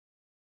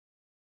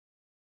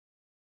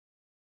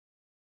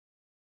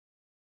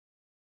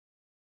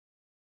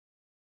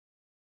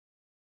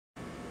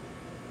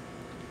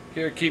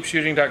Here at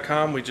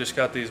KeepShooting.com, we just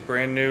got these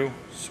brand new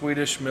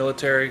Swedish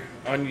military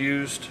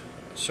unused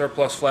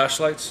surplus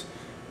flashlights.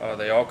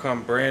 They all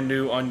come brand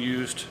new,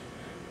 unused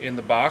in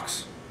the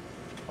box.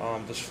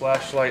 This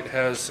flashlight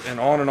has an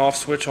on and off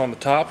switch on the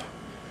top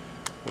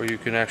where you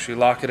can actually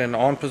lock it in the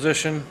on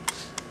position,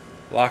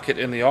 lock it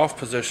in the off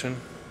position,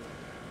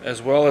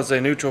 as well as a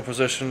neutral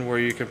position where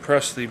you can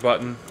press the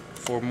button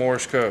for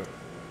Morse code.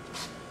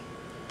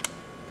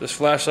 This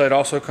flashlight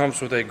also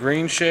comes with a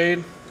green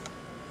shade,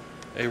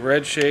 a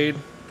red shade,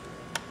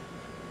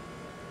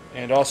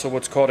 and also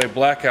what's called a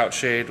blackout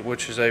shade,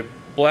 which is a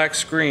black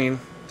screen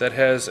that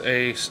has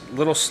a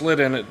little slit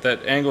in it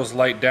that angles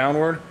light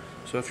downward.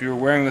 So if you were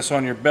wearing this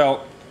on your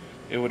belt,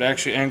 it would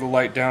actually angle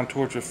light down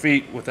towards your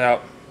feet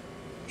without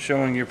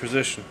showing your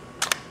position.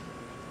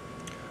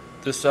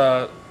 This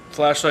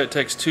flashlight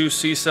takes two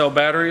C-cell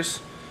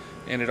batteries,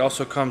 and it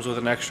also comes with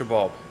an extra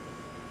bulb.